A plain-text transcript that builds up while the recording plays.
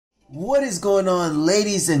What is going on,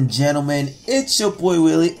 ladies and gentlemen? It's your boy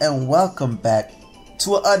Wheelie, and welcome back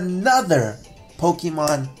to another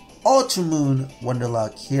Pokemon Ultra Moon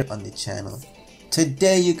Wonderlocke here on the channel.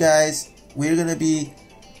 Today, you guys, we're gonna be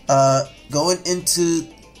going into,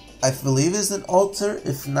 I believe it's an altar.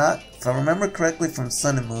 If not, if I remember correctly, from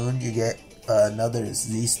Sun and Moon, you get another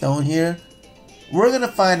Z Stone here. We're gonna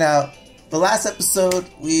find out. The last episode,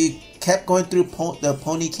 we kept going through the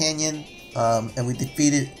Pony Canyon, and we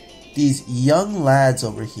defeated these young lads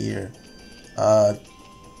over here. And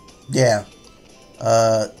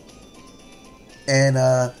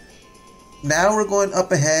now we're going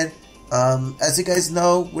up ahead. As you guys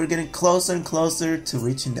know, we're getting closer and closer to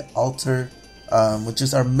reaching the altar, which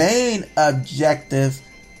is our main objective.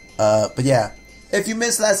 But yeah, if you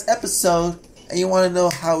missed last episode and you want to know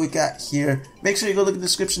how we got here, make sure you go look in the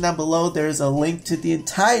description down below. There's a link to the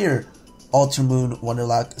entire Ultra Moon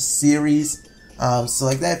Wonderlocke series. So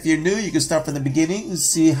like that, if you're new, you can start from the beginning and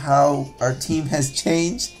see how our team has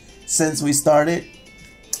changed since we started.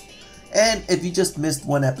 And if you just missed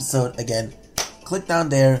one episode, again, click down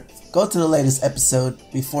there, go to the latest episode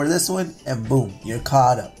before this one, and boom, you're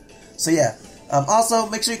caught up. So yeah, also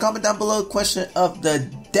make sure you comment down below question of the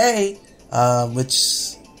day,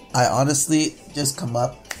 which I honestly just come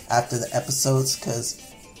up after the episodes, because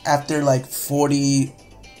after like 40,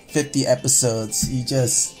 50 episodes,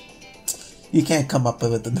 you can't come up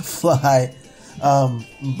with it on the fly.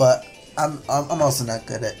 But I'm also not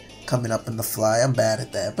good at coming up on the fly. I'm bad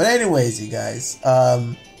at that. But anyways, you guys,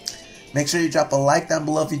 make sure you drop a like down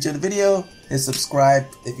below if you enjoyed the video, and subscribe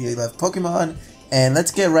if you love Pokemon. And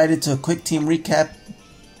let's get right into a quick team recap.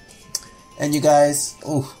 And you guys,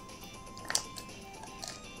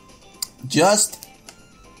 just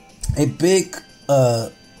a big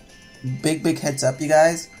heads up, you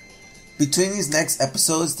guys. Between these next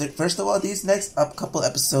episodes, first of all, these next couple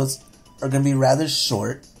episodes are going to be rather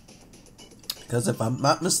short. Because if I'm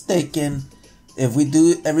not mistaken, if we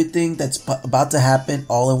do everything that's about to happen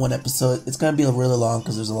all in one episode, it's going to be really long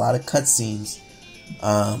because there's a lot of cutscenes.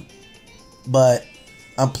 But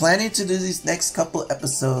I'm planning to do these next couple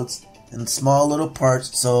episodes in small little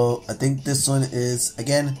parts. So I think this one is,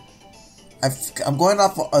 again, I'm going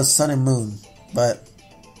off of Sun and Moon. But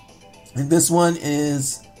I think this one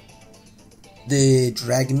is the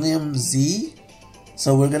Dragonium Z,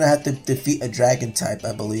 so we're gonna have to defeat a dragon type,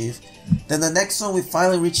 I believe. Then the next one, we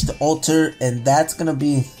finally reach the altar, and that's gonna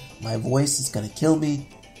be, my voice is gonna kill me,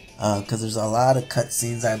 because there's a lot of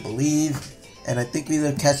cutscenes, I believe, and I think we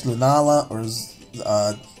either catch Lunala or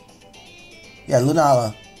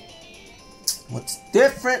Lunala. What's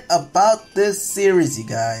different about this series, you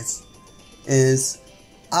guys, is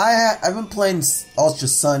I've been playing Ultra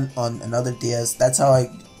Sun on another DS. That's how I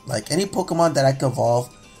like any Pokemon that I can evolve,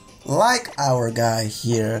 like our guy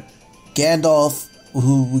here, Gandalf,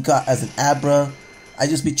 who we got as an Abra. I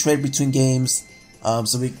just be traded between games,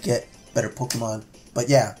 so we get better Pokemon. But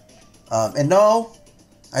yeah, and no,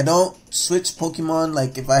 I don't switch Pokemon.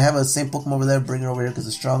 Like if I have a same Pokemon over there, bring it over here because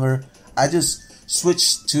it's stronger. I just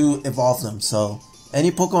switch to evolve them. So any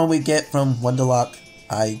Pokemon we get from Wonderlocke,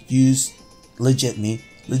 I use legitimately.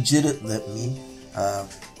 I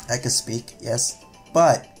can speak, yes.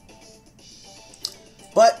 But,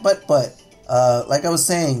 like I was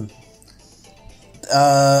saying,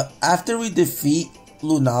 after we defeat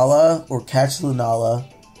Lunala or catch Lunala,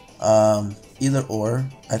 either or,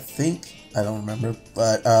 I think, I don't remember,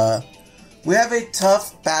 but, we have a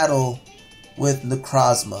tough battle with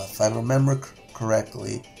Necrozma, if I remember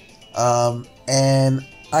correctly, and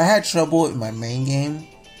I had trouble in my main game,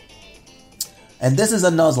 and this is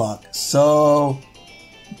a Nuzlocke, so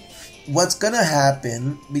what's gonna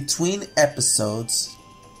happen between episodes,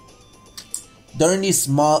 during these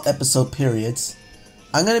small episode periods,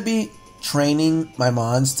 I'm gonna be training my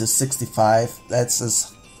mons to 65. That's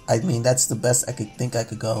the best I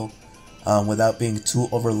could go, without being too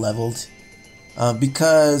over leveled,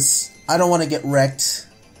 because I don't want to get wrecked.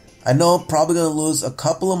 I know I'm probably gonna lose a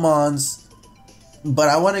couple of mons, but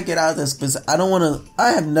I want to get out of this because I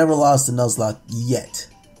have never lost a Nuzlocke yet.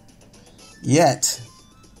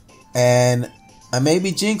 And I may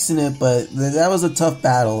be jinxing it, but that was a tough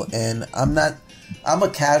battle, and I'm a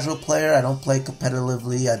casual player. I don't play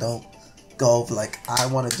competitively. I don't go like, I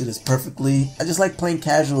want to do this perfectly. I just like playing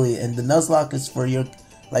casually, and the Nuzlocke is for to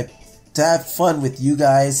have fun with you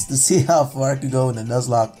guys, to see how far I could go in the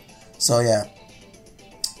Nuzlocke. So yeah.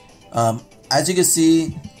 As you can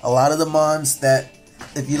see, a lot of the mons that,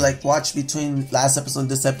 if you watch between last episode and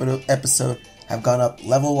this episode, have gone up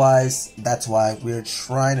level wise. That's why we're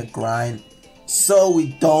trying to grind so we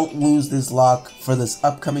don't lose this lock for this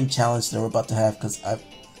upcoming challenge that we're about to have, because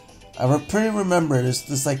I pretty remember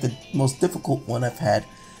this like the most difficult one I've had,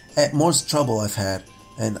 at most trouble I've had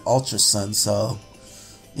in Ultra Sun. So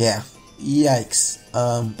yeah, yikes.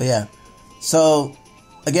 But yeah, so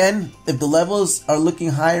again, if the levels are looking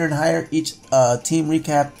higher and higher each team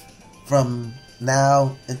recap from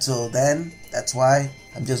now until then, that's why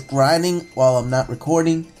I'm just grinding while I'm not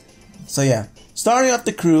recording. So yeah, starting off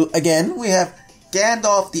the crew again, we have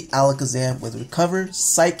Gandalf the Alakazam with Recover,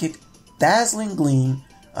 Psychic, Dazzling Gleam.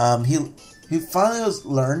 He finally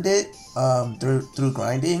learned it through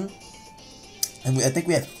grinding, and I think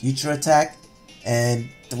we have Future Attack, and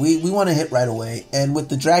we want to hit right away. And with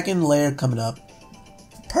the Dragon Lair coming up,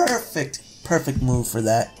 perfect move for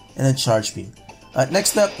that, and then Charge Beam.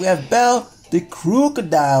 Next up, we have Belle the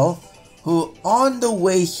Crocodile, who on the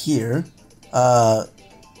way here,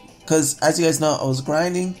 because as you guys know, I was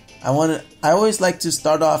grinding. I always like to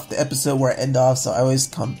start off the episode where I end off, so I always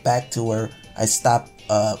come back to where I stop.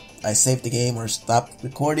 I saved the game or stopped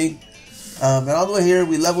recording. And all the way here,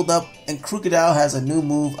 we leveled up, and Crocodile has a new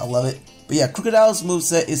move. I love it. But yeah, Crocodile's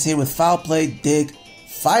moveset is here with Foul Play, Dig,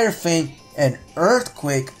 Fire Fang, and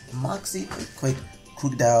Earthquake. Moxie, Earthquake,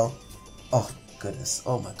 Crocodile. Oh goodness.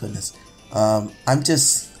 Oh my goodness. I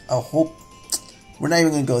hope we're not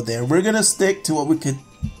even gonna go there. We're gonna stick to what we could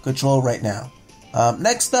control right now.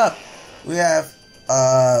 Next up, we have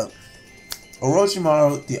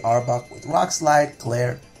Orochimaru the Arbok with Rock Slide,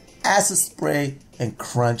 Glare, Acid Spray, and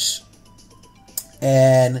Crunch.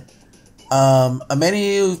 And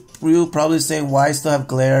many of you probably saying, why I still have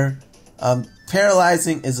Glare?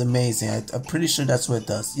 Paralyzing is amazing. I'm pretty sure that's what it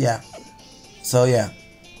does. Yeah. So yeah,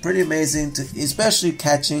 pretty amazing, especially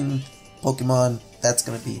catching Pokemon. That's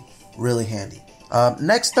going to be really handy.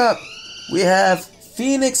 Next up, we have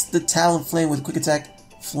Phoenix the Talonflame with Quick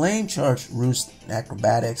Attack, Flame Charge, Roost, and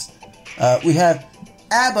Acrobatics. We have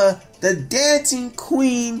Abba the Dancing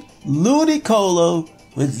Queen Ludicolo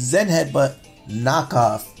with Zen Headbutt,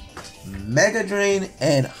 Knockoff, Mega Drain,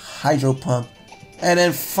 and Hydro Pump. And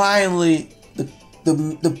then finally,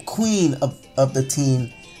 the queen of the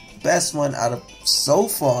team, best one out of so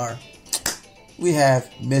far, we have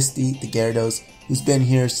Misty the Gyarados, who's been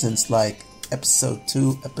here since like episode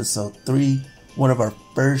 2, episode 3, one of our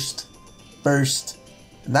first,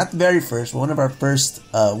 not the very first, one of our first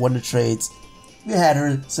Wonder Trades. We had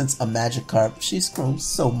her since a Magikarp. She's grown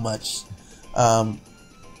so much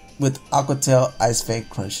with Aqua Tail, Ice Fang,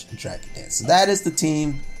 Crunch, and Dragon Dance. So that is the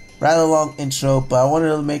team. Rather long intro, but I wanted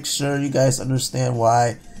to make sure you guys understand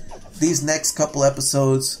why these next couple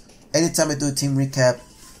episodes, anytime I do a team recap,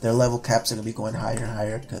 their level caps are going to be going higher and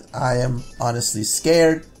higher, because I am honestly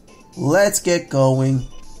scared. Let's get going.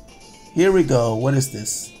 Here we go. What is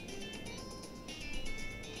this?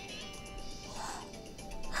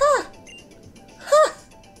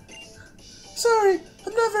 Sorry,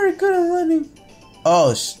 I'm not very good at running.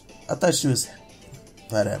 Oh, I thought she was...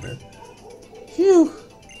 Whatever. Phew.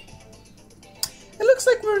 It looks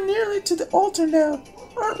like we're nearly to the altar now,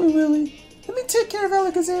 aren't we, Wheelie? Let me take care of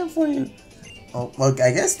Alakazam for you. Oh, well,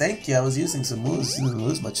 I guess thank you. I was using some moves to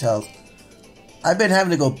lose much health. I've been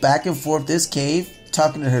having to go back and forth this cave,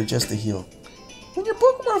 talking to her just to heal. When your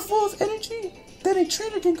Pokemon are full of energy, then a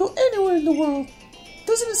trainer can go anywhere in the world.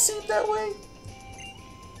 Doesn't it seem that way?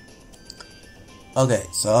 Okay,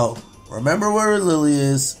 so remember where Lily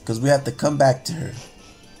is, because we have to come back to her.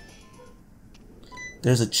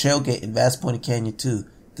 There's a trail gate in Vast Pony Canyon too.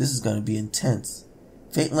 This is going to be intense.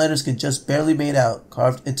 Faint letters can just barely made out,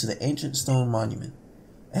 carved into the ancient stone monument.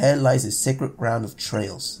 Ahead lies a sacred ground of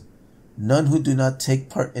trails. None who do not take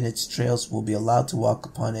part in its trails will be allowed to walk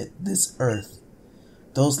upon this earth.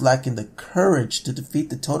 Those lacking the courage to defeat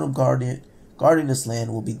the totem guardian guarding this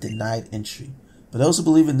land will be denied entry. But those who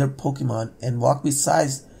believe in their Pokemon and walk beside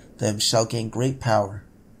them shall gain great power.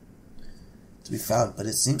 To be found, but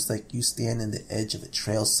it seems like you stand in the edge of a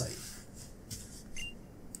trail site.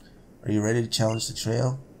 Are you ready to challenge the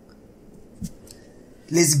trail?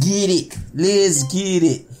 Let's get it! Let's get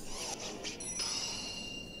it!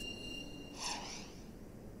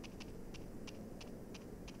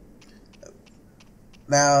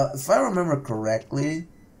 Now, if I remember correctly,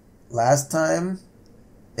 last time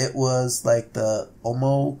it was like the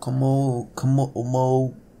Omo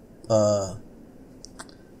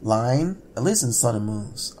line, at least in Sun and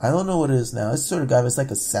Moons. I don't know what it is now. It's sort of it's like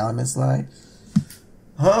a Salamence line.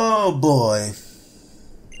 Oh boy.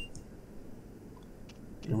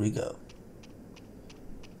 Here we go.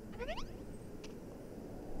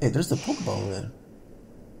 Hey, there's the Pokeball over there.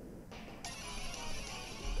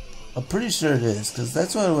 I'm pretty sure it is, because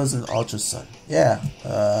that's what it was in Ultra Sun. Yeah.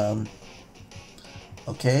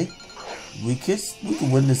 Okay. We can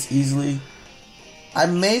win this easily. I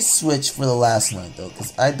may switch for the last one though,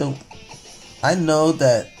 because I know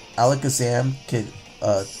that Alakazam could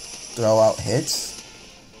throw out hits,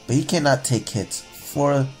 but he cannot take hits.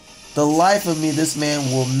 For the life of me, this man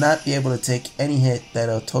will not be able to take any hit that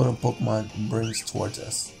a totem Pokemon brings towards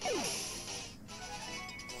us.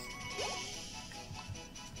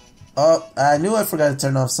 Oh, I knew I forgot to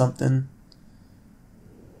turn off something.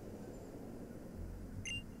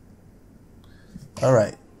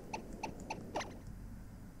 Alright.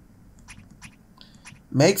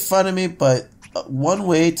 Make fun of me, but one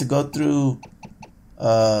way to go through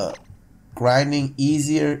grinding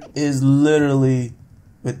easier is literally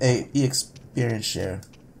with a experience share.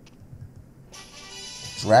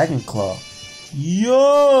 Dragon Claw.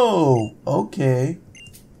 Yo! Okay.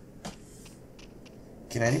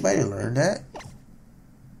 Can anybody learn that?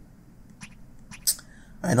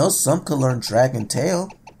 I know some could learn Dragon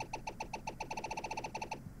Tail.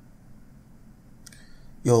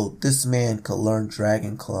 Yo, this man could learn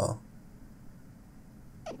Dragon Claw.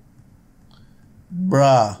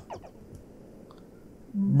 Bruh.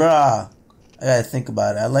 Bruh. I gotta think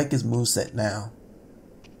about it. I like his moveset now.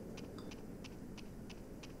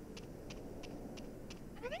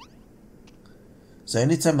 So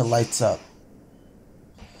anytime it lights up.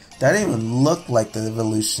 That didn't even look like the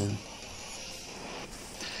evolution.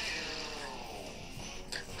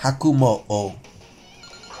 Hakumo-o.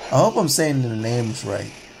 I hope I'm saying the names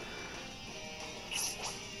right.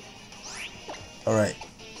 Alright.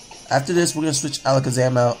 After this, we're going to switch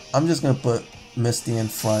Alakazam out. I'm just going to put Misty in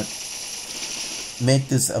front. Make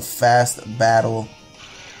this a fast battle.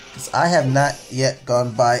 Because I have not yet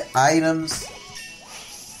gone by items.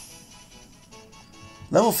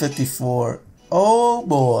 Level 54. Oh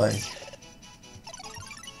boy.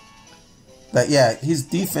 But yeah, his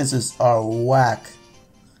defenses are whack.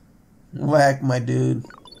 Whack, my dude.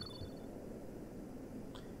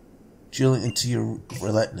 Drilling into you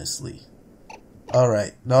relentlessly.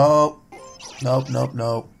 Alright. Nope. Nope, nope,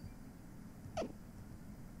 nope.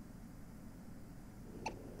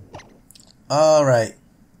 Alright.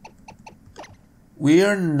 We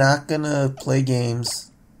are not gonna play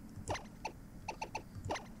games.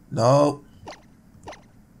 Nope.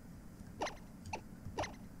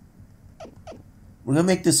 We're gonna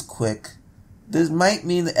make this quick. This might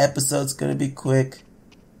mean the episode's gonna be quick,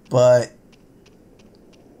 but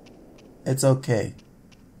it's okay.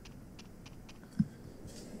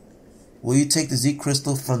 Will you take the Z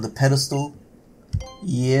Crystal from the pedestal?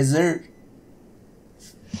 Yes, sir.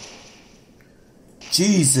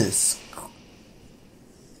 Jesus.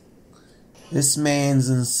 This man's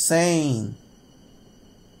insane.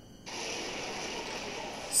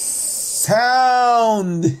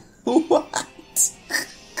 Sound. What?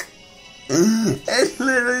 It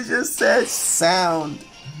literally just said sound.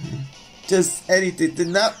 Just anything. Did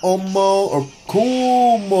not Omo or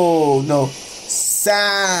Kumo. No.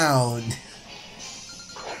 Sound.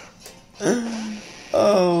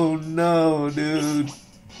 Oh no, dude.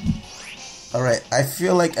 Alright, I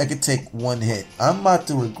feel like I could take one hit. I'm about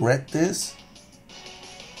to regret this.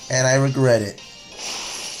 And I regret it.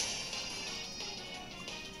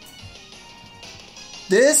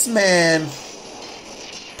 This man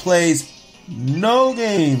plays no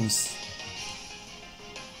games.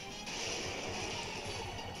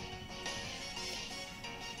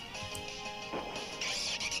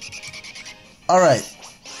 Alright.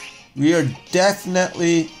 We are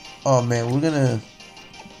definitely... Oh man, we're gonna...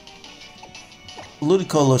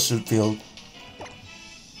 Ludicolo should feel...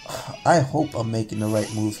 I hope I'm making the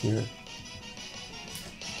right move here.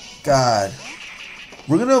 God.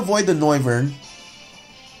 We're gonna avoid the Noivern.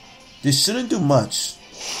 This shouldn't do much.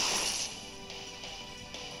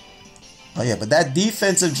 Oh yeah, but that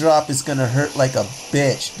defensive drop is gonna hurt like a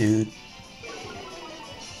bitch, dude.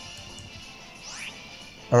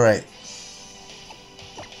 Alright.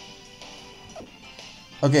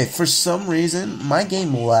 Okay, for some reason, my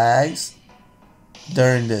game lags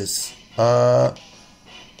during this. I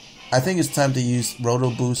think it's time to use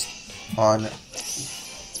Roto Boost on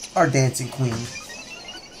our Dancing Queen.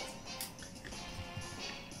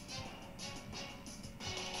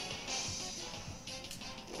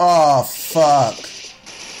 Oh, fuck.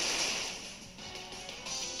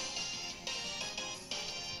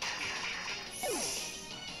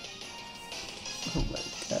 Oh my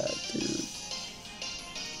god, dude.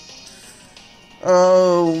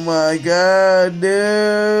 Oh my god,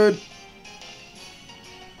 dude.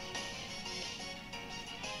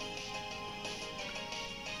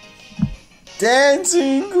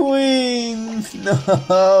 Dancing Queen.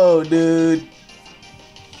 No, dude.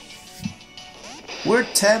 We're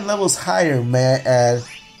 10 levels higher, man.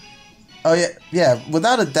 Oh yeah, yeah,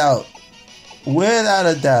 without a doubt. Without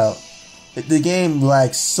a doubt. The game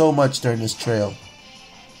lags so much during this trail.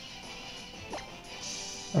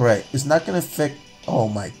 Alright, it's not gonna affect... Oh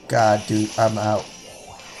my god, dude, I'm out.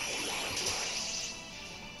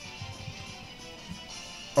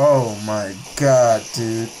 Oh my god,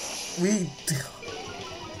 dude.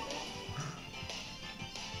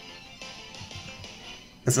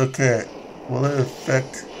 It's okay. Will it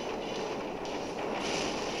affect...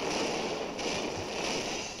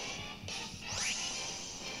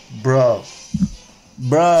 Bro.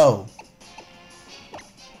 Bro.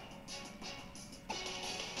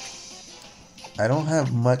 I don't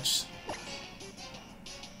have much.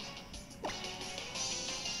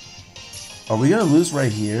 Are we gonna lose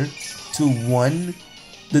right here? To 1?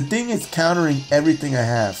 The thing is countering everything I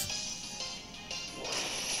have.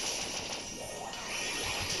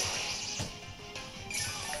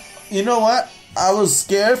 You know what? I was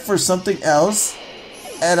scared for something else.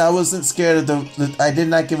 And I wasn't scared of the I did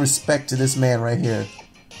not give respect to this man right here.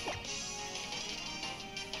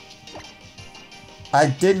 I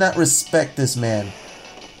did not respect this man.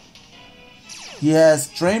 He has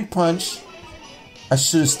Drain Punch. I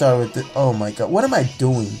should have started with it. Oh my god. What am I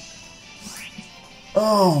doing?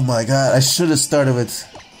 Oh my god. I should have started with...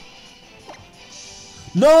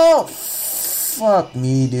 No! Fuck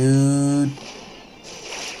me, dude.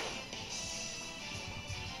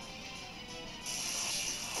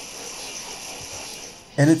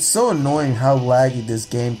 And it's so annoying how laggy this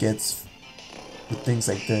game gets with things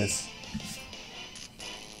like this.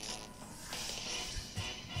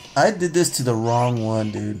 I did this to the wrong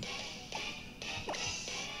one, dude.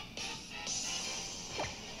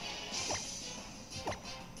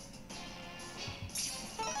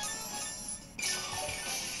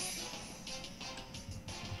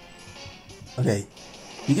 Okay,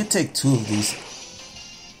 you can take 2 of these.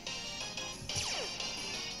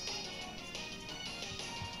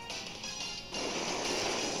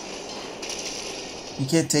 You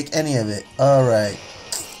can't take any of it. Alright.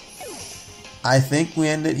 I think we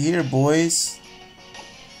end it here, boys.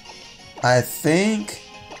 I think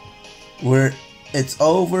it's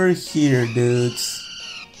over here, dudes.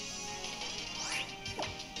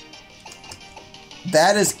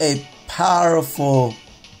 That is a powerful...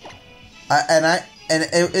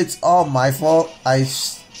 it's all my fault.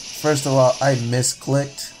 First of all, I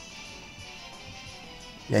misclicked.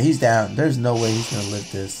 Yeah, he's down. There's no way he's gonna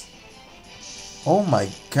live this. Oh my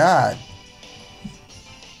god.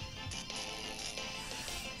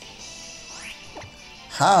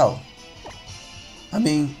 How? I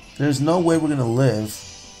mean, there's no way we're gonna live.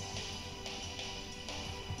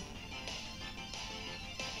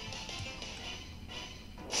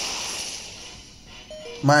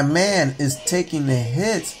 My man is taking the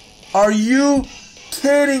hits. Are you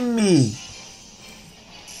kidding me?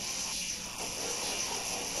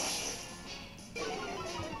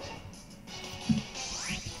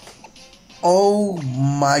 Oh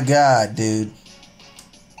my god, dude.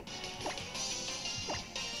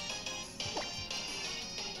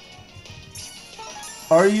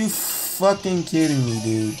 Are you fucking kidding me,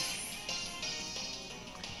 dude?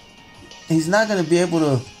 He's not gonna be able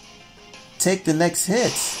to take the next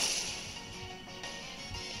hits.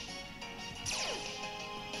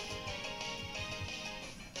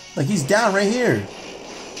 Like, he's down right here.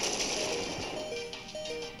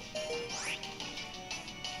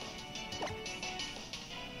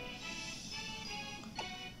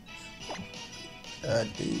 God,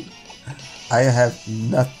 dude. I have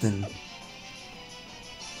nothing.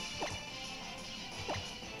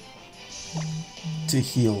 To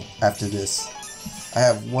heal after this. I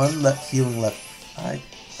have 1 healing left.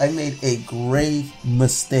 I made a grave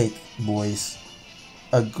mistake, boys.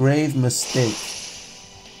 A grave mistake.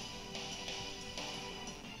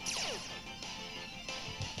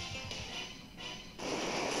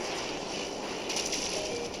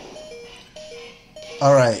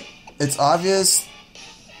 Alright, it's obvious.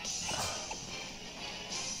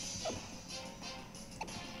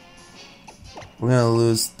 We're gonna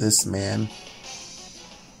lose this man.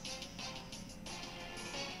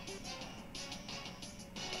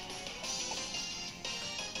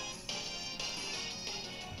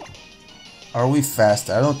 Are we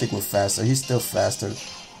faster? I don't think we're faster. He's still faster.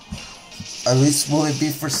 At least will it be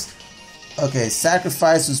for... Okay,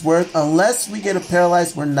 sacrifice was worth. Unless we get a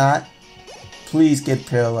paralyzed, we're not. Please get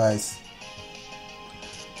paralyzed.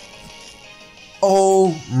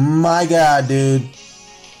 Oh my god, dude.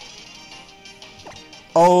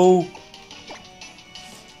 Oh.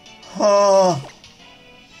 Huh.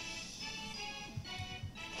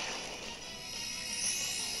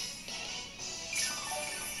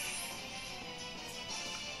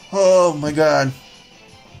 Oh my god.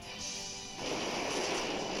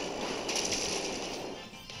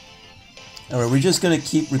 Alright, we're just gonna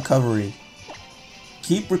keep recovering.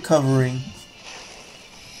 Keep recovering.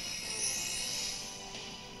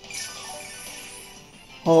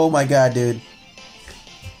 Oh my god, dude.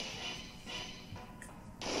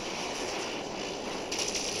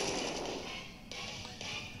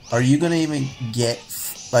 Are you gonna even get,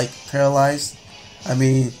 like, paralyzed? I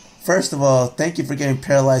mean, first of all, thank you for getting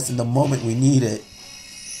paralyzed in the moment we need it.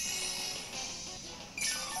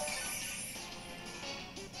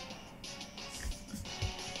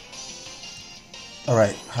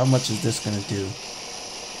 Alright, how much is this gonna do?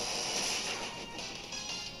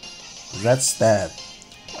 That's stab.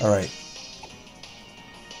 Alright.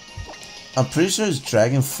 I'm pretty sure it's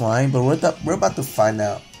dragon flying, but we're about to find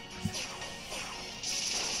out.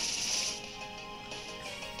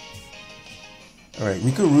 Alright,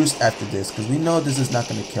 we could roost after this, because we know this is not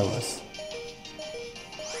gonna kill us.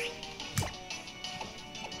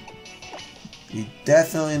 We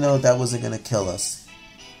definitely know that wasn't gonna kill us.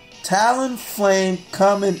 Talonflame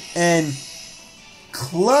coming in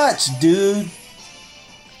clutch, dude.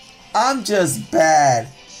 I'm just bad.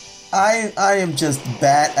 I am just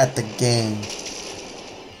bad at the game.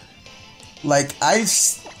 Like, I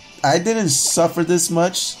didn't suffer this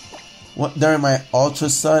much during my Ultra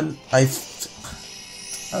Sun.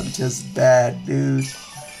 I'm just bad, dude.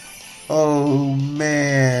 Oh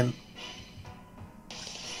man.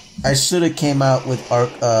 I should have came out with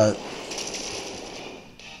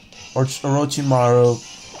Orochimaru.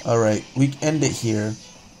 Alright, we end it here.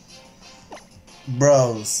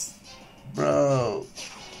 Bros. Bro,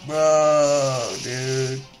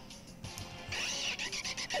 dude.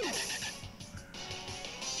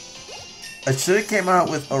 I should have came out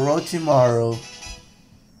with Orochimaru.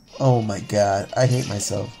 Oh my god, I hate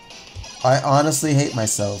myself. I honestly hate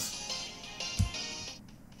myself.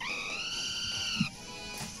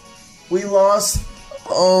 We lost.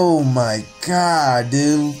 Oh my god,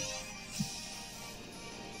 dude.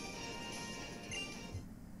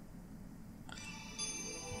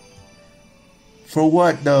 For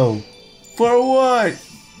what though? For what?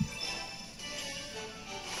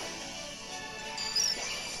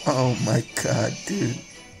 Oh my god, dude.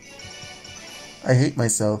 I hate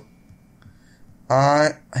myself.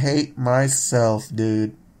 I hate myself,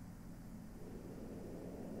 dude.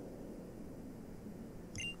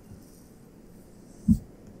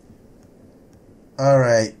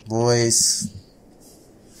 Alright, boys.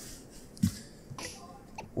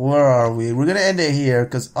 Where are we? We're gonna end it here,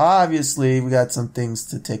 because obviously we got some things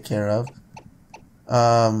to take care of.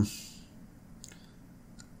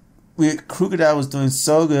 Crocodile was doing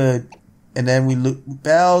so good, and then we look.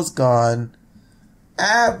 Belle's gone.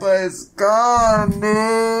 Abba's gone,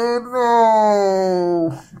 dude.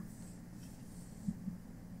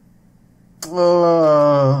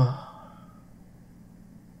 No.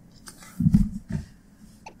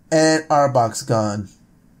 And Arbok's gone.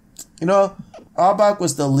 You know, Arbok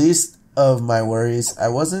was the least of my worries. I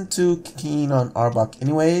wasn't too keen on Arbok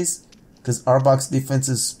anyways, because Arbok's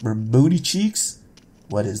defenses were booty cheeks.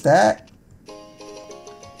 What is that?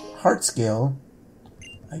 Heart scale.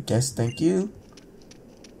 I guess, thank you.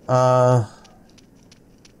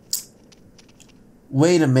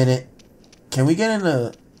 Wait a minute. Can we get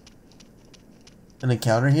an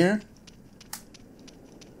encounter here?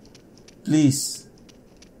 Please.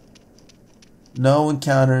 No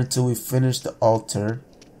encounter until we finish the altar.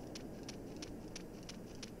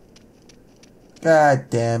 God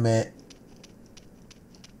damn it.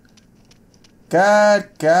 God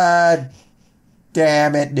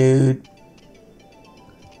damn it, dude.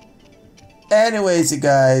 Anyways, you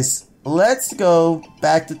guys, let's go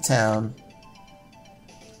back to town.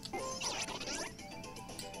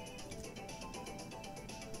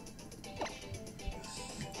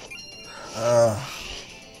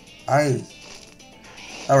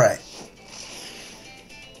 All right.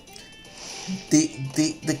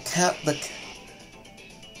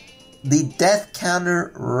 The death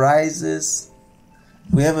counter rises.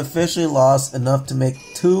 We have officially lost enough to make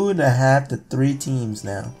 2.5 to 3 teams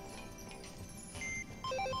now.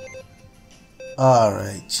 All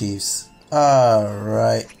right, Chiefs. All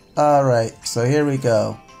right. So here we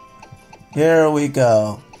go.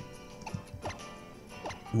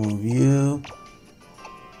 Move you.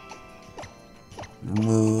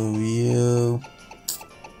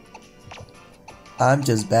 I'm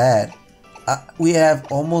just bad. We have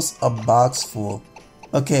almost a box full.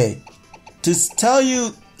 Okay, to tell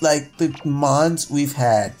you like the mons we've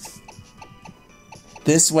had.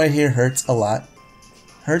 This right here hurts a lot.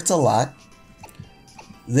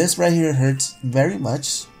 This right here hurts very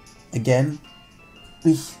much. again,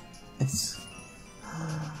 we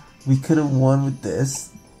could have won with this.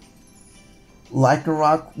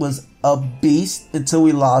 Lycanroc was a beast until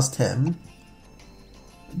we lost him.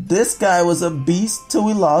 This guy was a beast till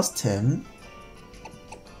we lost him.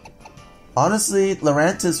 Honestly,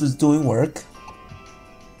 Lurantis was doing work.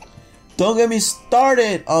 Don't get me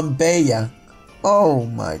started on Baya. Oh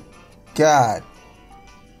my god.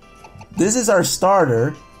 This is our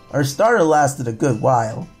starter. Our starter lasted a good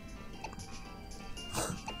while.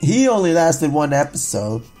 He only lasted one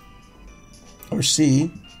episode. Or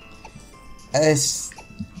she.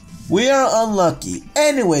 We are unlucky.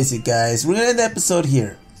 Anyways, you guys, we're gonna end the episode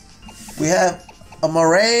here. We have a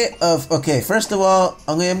array of... Okay, first of all,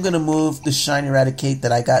 I'm gonna move the Shiny Eradicate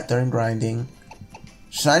that I got during grinding.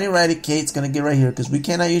 Shiny Eradicate's gonna get right here because we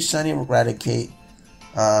cannot use Shiny Eradicate.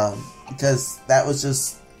 Because that was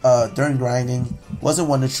just during grinding. Wasn't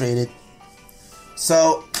Wonder Traded.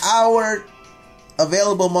 So, our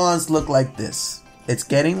available mons look like this. It's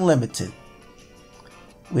getting limited.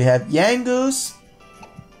 We have Yangoose,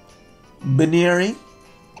 Baneri,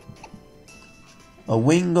 a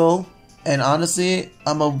Wingull, and honestly,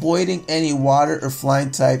 I'm avoiding any water or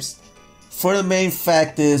flying types. For the main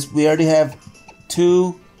fact is, we already have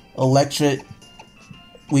 2 electric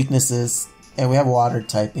weaknesses, and we have water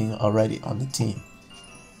typing already on the team.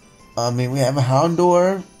 I mean, we have a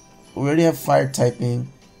Houndour, we already have fire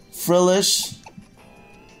typing, Frillish,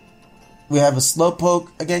 we have a Slowpoke.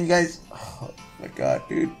 Again, you guys, oh my god,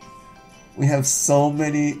 dude. We have so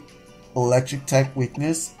many electric type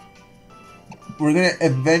weakness. We're gonna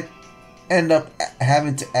end up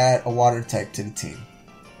having to add a water type to the team.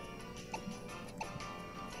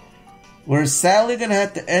 We're sadly gonna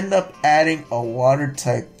have to end up adding a water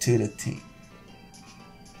type to the team.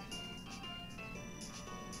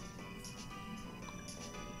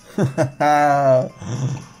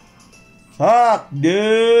 Fuck,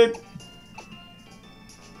 dude.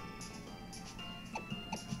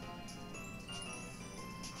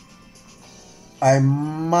 I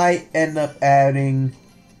might end up adding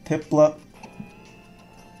Piplup.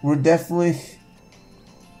 We're definitely...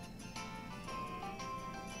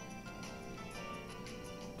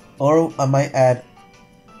 Or I might add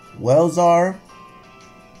Welzar.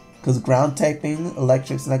 Because ground typing,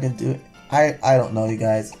 electric's not going to do it. I don't know, you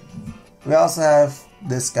guys. We also have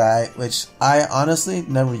this guy, which I honestly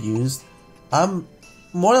never used. I'm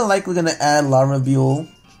more than likely going to add Larmabule.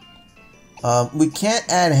 We can't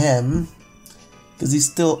add him because he's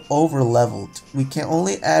still over leveled. We can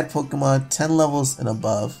only add Pokemon 10 levels and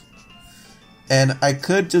above. And I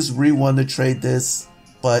could just re-Wonder Trade this,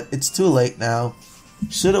 but it's too late now.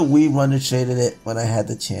 Should have Wonder Traded it when I had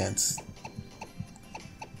the chance.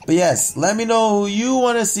 But yes, let me know who you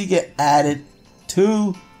want to see get added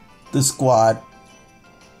to the squad.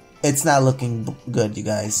 It's not looking good, you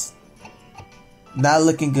guys. Not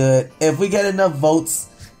looking good. If we get enough votes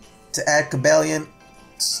to add Cobalion,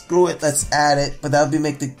 screw it, let's add it. But that would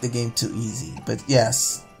make the game too easy. But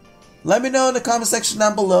yes, let me know in the comment section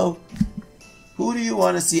down below. Who do you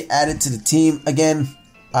want to see added to the team? Again,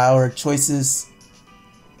 our choices.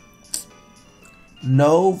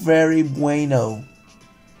 No very bueno.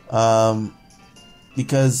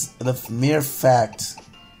 Because the mere fact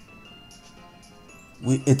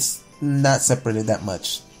it's not separated that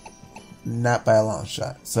much. Not by a long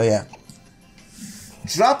shot. So yeah.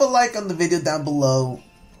 Drop a like on the video down below.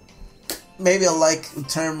 Maybe a like will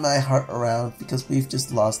turn my heart around because we've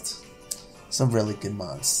just lost some really good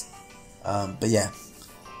mods. But yeah.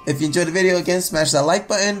 If you enjoyed the video, again, smash that like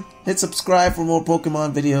button. Hit subscribe for more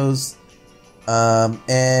Pokemon videos.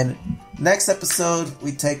 And next episode,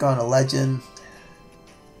 we take on a legend.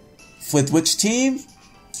 With which team?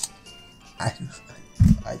 I don't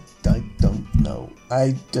know.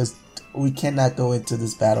 We cannot go into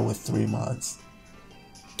this battle with 3 mods.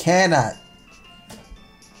 Cannot.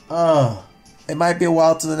 It might be a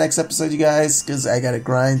while to the next episode, you guys, because I gotta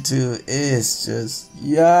grind too. It's just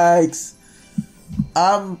yikes.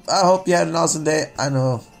 I hope you had an awesome day. I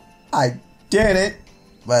know I did it,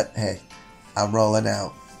 but hey, I'm rolling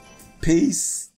out. Peace.